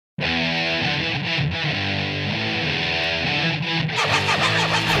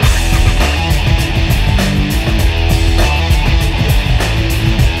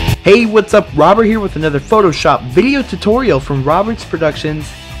Hey, what's up? Robert here with another Photoshop video tutorial from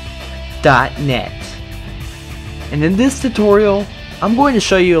robertsproductions.net. And in this tutorial, I'm going to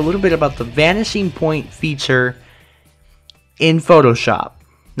show you a little bit about the Vanishing Point feature in Photoshop.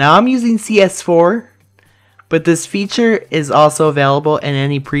 Now I'm using CS4, but this feature is also available in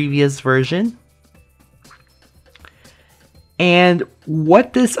any previous version. And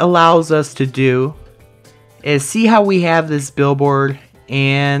what this allows us to do is see how we have this billboard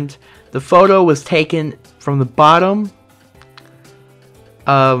and the photo was taken from the bottom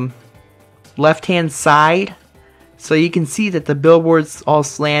left hand side, so you can see that the billboard's all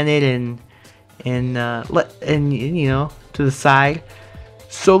slanted and you know, to the side.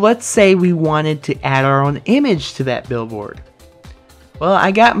 So let's say we wanted to add our own image to that billboard. Well,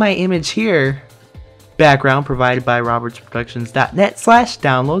 I got my image here, background provided by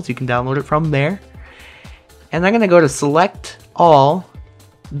robertsproductions.net/downloads. You can download it from there. And I'm going to go to select all,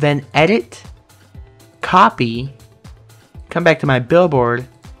 then edit, copy, come back to my billboard,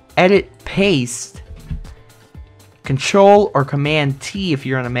 edit, paste, Control or Command T if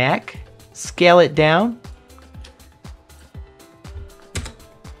you're on a Mac, scale it down,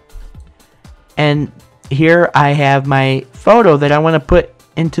 and here I have my photo that I want to put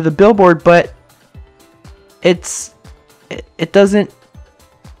into the billboard, but it doesn't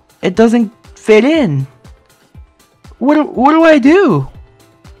fit in. What do I do?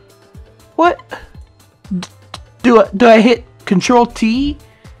 What do I hit Control T,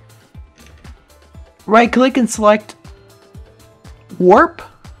 right click and select warp?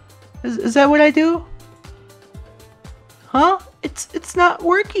 Is that what I do? Huh? It's not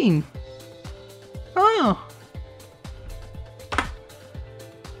working. Oh.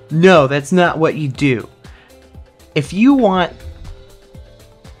 No, that's not what you do. If you want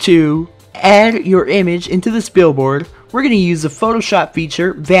to add your image into this billboard, we're going to use the Photoshop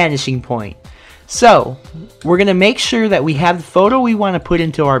feature Vanishing Point. So we're going to make sure that we have the photo we want to put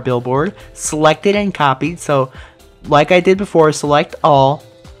into our billboard selected and copied. So like I did before, select all,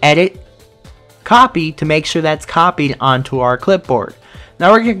 edit, copy to make sure that's copied onto our clipboard.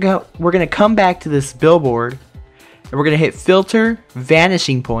 Now we're going to come back to this billboard and we're going to hit Filter,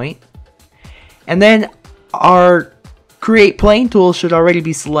 Vanishing Point, and then our Create Plane tool should already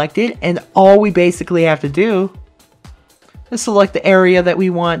be selected, and all we basically have to do is select the area that we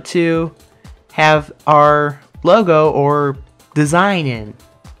want to have our logo or design in.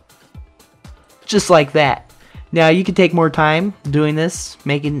 Just like that. Now you can take more time doing this,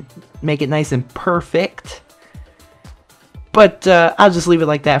 make it nice and perfect. But I'll just leave it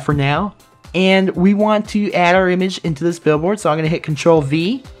like that for now. And we want to add our image into this billboard, so I'm going to hit Control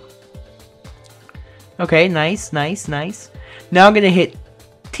V. Okay, nice. Now I'm going to hit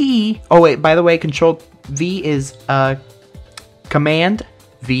T. Oh wait, by the way, Control V is Command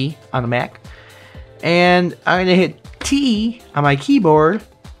V on the Mac. And I'm going to hit T on my keyboard,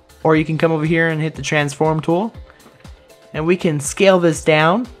 or you can come over here and hit the transform tool. And we can scale this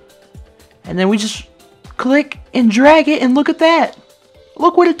down. And then we just click and drag it, and look at that.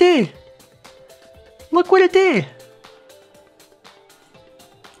 Look what it did. Look what it did.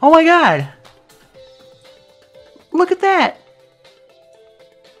 Oh my god. Look at that.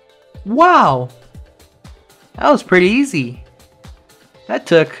 Wow. That was pretty easy. That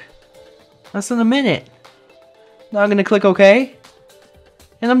took less than a minute. Now I'm going to click OK.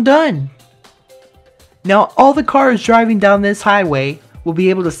 And I'm done. Now all the cars driving down this highway will be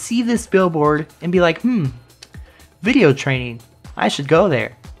able to see this billboard and be like, video training. I should go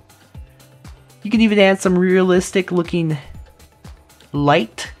there. You can even add some realistic looking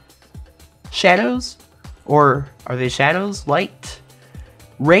light shadows. Or are they shadows? Light?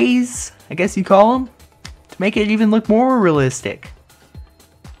 Rays, I guess you call them. To make it even look more realistic.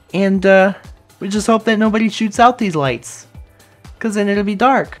 And we just hope that nobody shoots out these lights, because then it'll be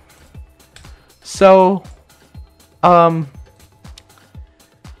dark. So, that's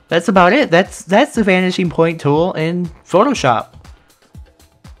about it. That's the Vanishing Point tool in Photoshop.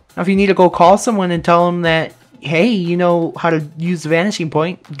 Now if you need to go call someone and tell them that, hey, you know how to use the Vanishing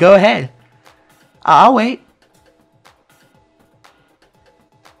Point, go ahead. I'll wait.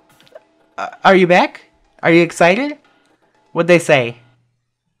 Are you back? Are you excited? What'd they say?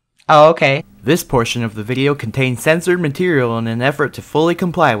 Oh, okay. This portion of the video contains censored material in an effort to fully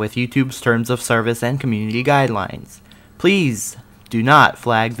comply with YouTube's terms of service and community guidelines. Please do not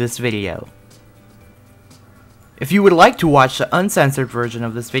flag this video. If you would like to watch the uncensored version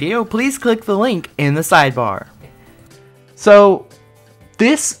of this video, please click the link in the sidebar. So,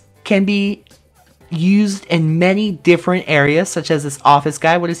 this can be used in many different areas, such as this office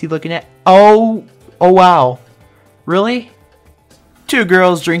guy. What is he looking at? Oh wow. Really? Two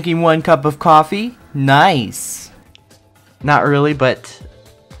girls drinking 1 cup of coffee. Nice. Not really, but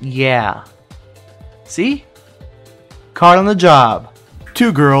yeah. See? Caught on the job.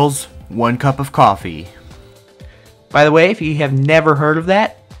 2 girls, 1 cup of coffee. By the way, if you have never heard of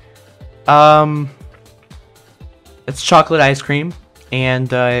that, it's chocolate ice cream and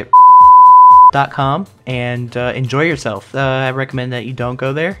 .com and enjoy yourself. I recommend that you don't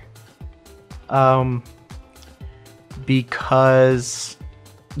go there. Because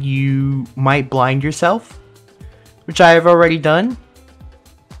you might blind yourself, which I have already done.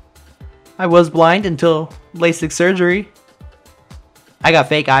 I was blind until LASIK surgery. I got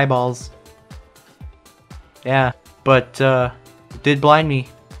fake eyeballs. Yeah, but it did blind me.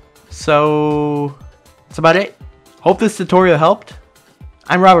 So that's about it. Hope this tutorial helped.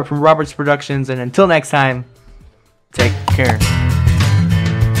 I'm Robert from Robert's Productions, and until next time, take care.